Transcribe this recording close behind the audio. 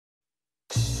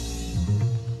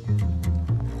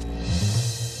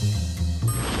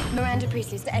Miranda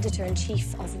Priestley's the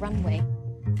editor-in-chief of Runway.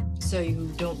 So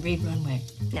you don't read Runway?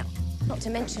 No. Not to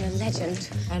mention a legend.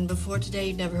 And before today,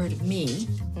 you'd never heard of me?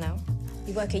 No.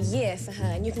 You work a year for her,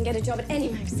 and you can get a job at any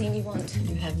magazine you want.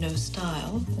 You have no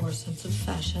style or sense of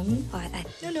fashion.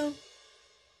 No.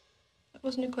 That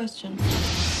wasn't a question.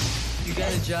 You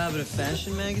got a job at a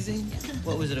fashion magazine?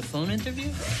 What, was it a phone interview?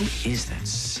 Who is that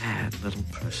sad little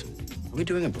person? Are we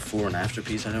doing a before and after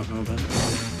piece I don't know about?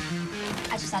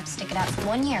 I just have to stick it out for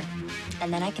 1 year.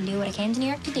 And then I can do what I came to New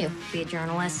York to do. Be a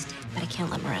journalist. But I can't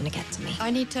let Miranda get to me.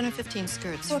 I need 10 or 15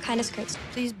 skirts. What kind of skirts?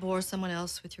 Please bore someone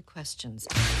else with your questions.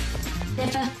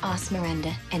 Never ask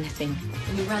Miranda anything.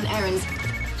 You run errands.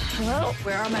 Hello?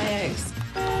 Where are my eggs?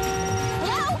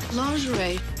 Hello?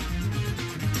 Lingerie.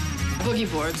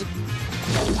 Boogie boards.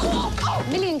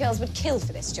 A million girls would kill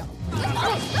for this job.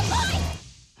 I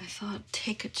thought,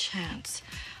 take a chance.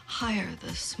 Hire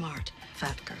the smart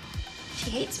fat girl. She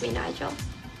hates me, Nigel.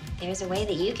 There's a way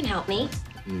that you can help me.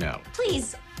 No.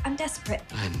 Please, I'm desperate.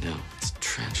 I know. It's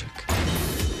tragic.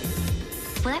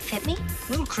 Will that fit me?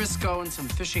 Little Crisco and some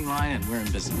fishing line, and we're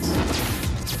in business.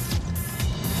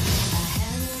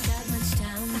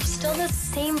 I'm still the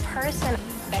same person.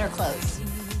 Better clothes.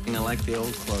 I like the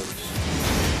old clothes.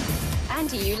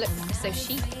 Andy, you look so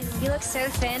chic. You look so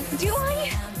thin. Do I?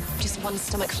 Just one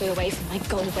stomach flew away from my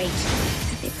goal weight.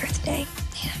 Happy birthday.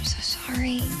 Yeah, I'm so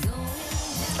sorry.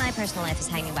 My personal life is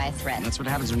hanging by a thread. That's what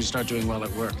happens when you start doing well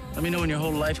at work. Let me know when your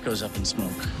whole life goes up in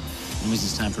smoke. That means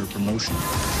it's time for a promotion.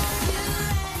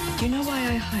 Do you know why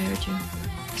I hired you?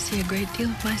 I see a great deal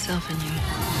of myself in you.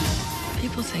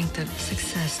 People think that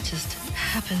success just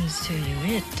happens to you.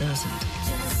 It doesn't.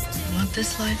 You want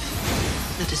this life?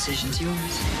 The decision's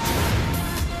yours.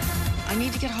 I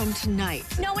need to get home tonight.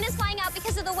 No one is flying out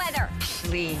because of the weather.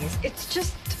 Please. It's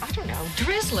just, I don't know,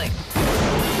 drizzling.